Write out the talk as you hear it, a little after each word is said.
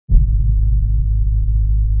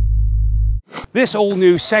This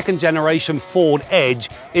all-new second-generation Ford Edge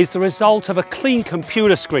is the result of a clean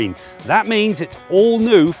computer screen. That means it's all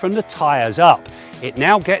new from the tyres up. It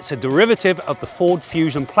now gets a derivative of the Ford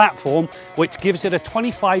Fusion platform, which gives it a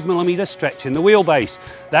 25mm stretch in the wheelbase.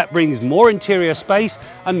 That brings more interior space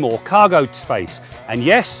and more cargo space. And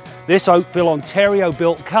yes, this Oakville,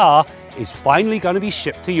 Ontario-built car is finally going to be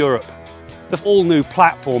shipped to Europe. The all-new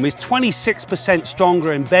platform is 26%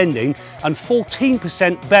 stronger in bending and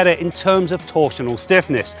 14% better in terms of torsional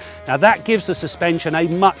stiffness. Now that gives the suspension a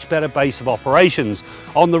much better base of operations.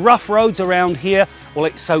 On the rough roads around here, well,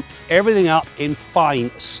 it soaked everything up in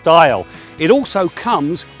fine style. It also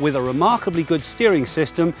comes with a remarkably good steering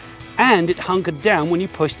system, and it hunkered down when you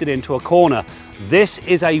pushed it into a corner. This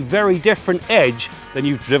is a very different Edge than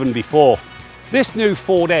you've driven before. This new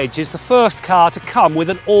Ford Edge is the first car to come with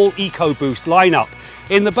an all EcoBoost lineup.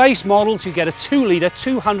 In the base models you get a 2-litre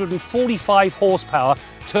 245 horsepower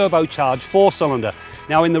turbocharged 4-cylinder.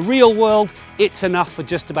 Now in the real world it's enough for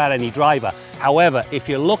just about any driver. However, if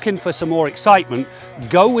you're looking for some more excitement,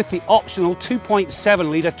 go with the optional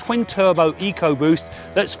 2.7-litre twin-turbo EcoBoost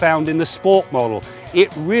that's found in the Sport model. It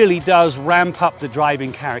really does ramp up the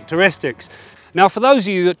driving characteristics. Now for those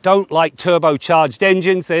of you that don't like turbocharged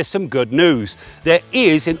engines, there's some good news. There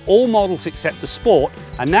is, in all models except the Sport,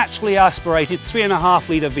 a naturally aspirated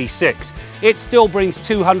 3.5-litre V6. It still brings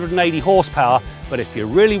 280 horsepower, but if you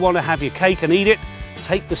really want to have your cake and eat it,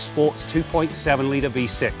 take the Sport's 2.7-litre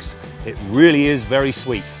V6. It really is very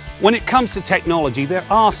sweet. When it comes to technology, there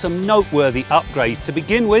are some noteworthy upgrades. To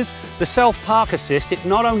begin with, the self-park assist, it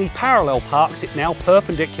not only parallel parks, it now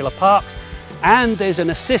perpendicular parks, and there's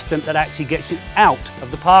an assistant that actually gets you out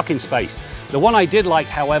of the parking space. The one I did like,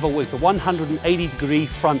 however, was the 180-degree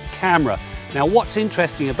front camera. Now what's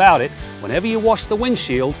interesting about it, whenever you wash the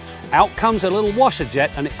windshield, out comes a little washer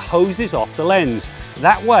jet and it hoses off the lens.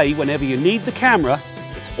 That way, whenever you need the camera,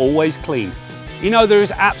 it's always clean. You know, there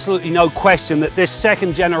is absolutely no question that this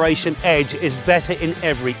second-generation Edge is better in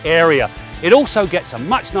every area. It also gets a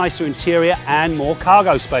much nicer interior and more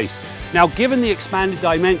cargo space. Now, given the expanded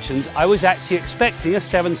dimensions, I was actually expecting a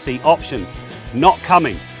 7-seat option. Not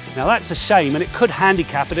coming. Now that's a shame, and it could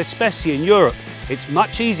handicap it, especially in Europe. It's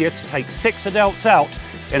much easier to take 6 adults out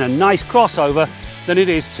in a nice crossover than it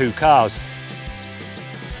is 2 cars.